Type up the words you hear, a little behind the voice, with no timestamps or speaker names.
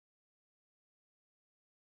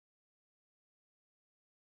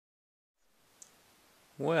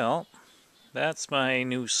Well, that's my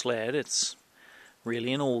new sled. It's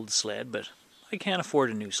really an old sled, but I can't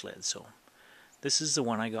afford a new sled, so this is the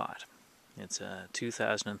one I got. It's a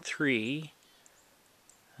 2003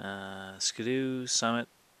 Skidoo Summit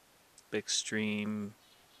Xtreme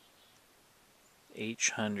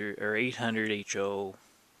 800 or 800 HO.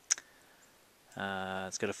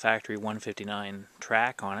 It's got a factory 159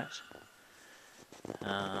 track on it.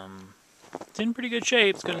 It's in pretty good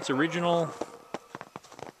shape. It's got its original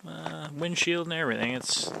windshield and everything.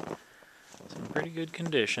 It's in pretty good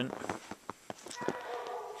condition.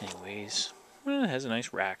 Anyways, well, it has a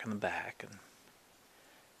nice rack on the back and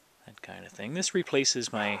that kind of thing. This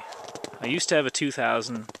replaces my... I used to have a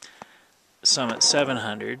 2000 Summit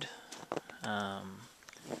 700,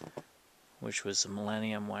 which was the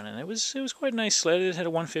Millennium one, and it was quite a nice sled. It had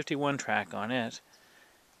a 151 track on it,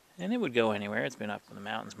 and it would go anywhere. It's been up in the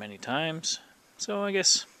mountains many times, so I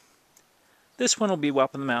guess this one will be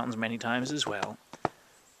up in the mountains many times as well.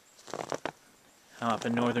 I'm up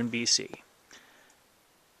in northern BC,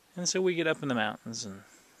 and so we get up in the mountains, and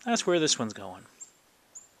that's where this one's going.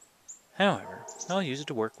 However, I'll use it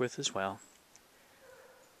to work with as well.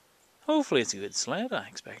 Hopefully it's a good sled. I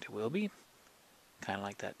expect it will be. Kind of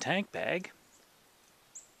like that tank bag.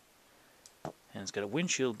 And it's got a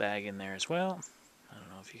windshield bag in there as well. I don't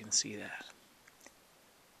know if you can see that.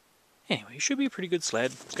 Anyway, it should be a pretty good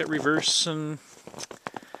sled. It's got reverse and...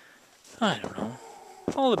 I don't know.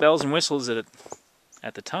 All the bells and whistles that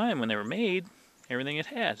at the time when they were made, everything it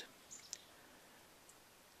had.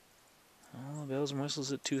 All the bells and whistles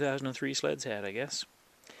that 2003 sleds had, I guess.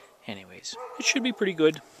 Anyways, it should be pretty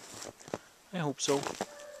good. I hope so.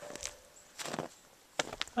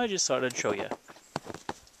 I just thought I'd show you.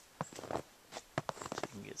 So you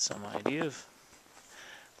can get some idea of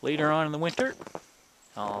later on in the winter.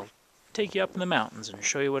 I'll take you up in the mountains and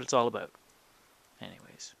show you what it's all about.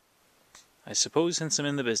 Anyways, I suppose since I'm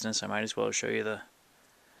in the business, I might as well show you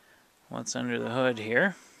what's under the hood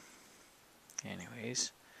here.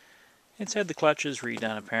 Anyways, it's had the clutches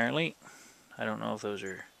redone apparently. I don't know if those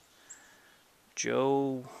are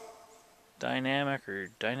Joe Dynamic or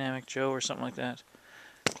Dynamic Joe or something like that.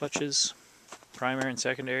 Clutches, primary and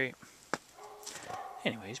secondary.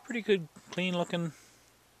 Anyways, pretty good, clean looking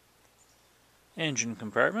engine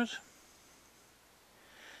compartment.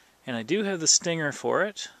 And I do have the stinger for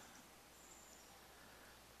it.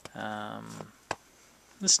 The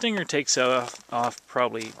stinger takes off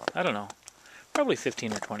probably, I don't know, probably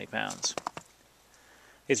 15 or 20 pounds.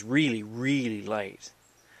 It's really, really light.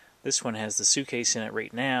 This one has the suitcase in it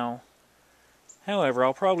right now. However,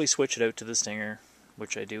 I'll probably switch it out to the stinger,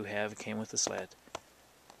 which I do have. It came with the sled.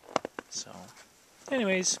 So,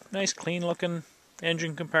 anyways, nice clean looking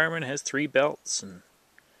engine compartment. It has 3 belts, and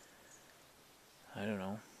I don't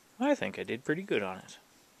know. I think I did pretty good on it.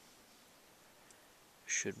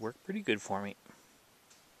 Should work pretty good for me.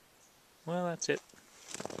 Well, that's it.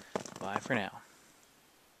 Bye for now.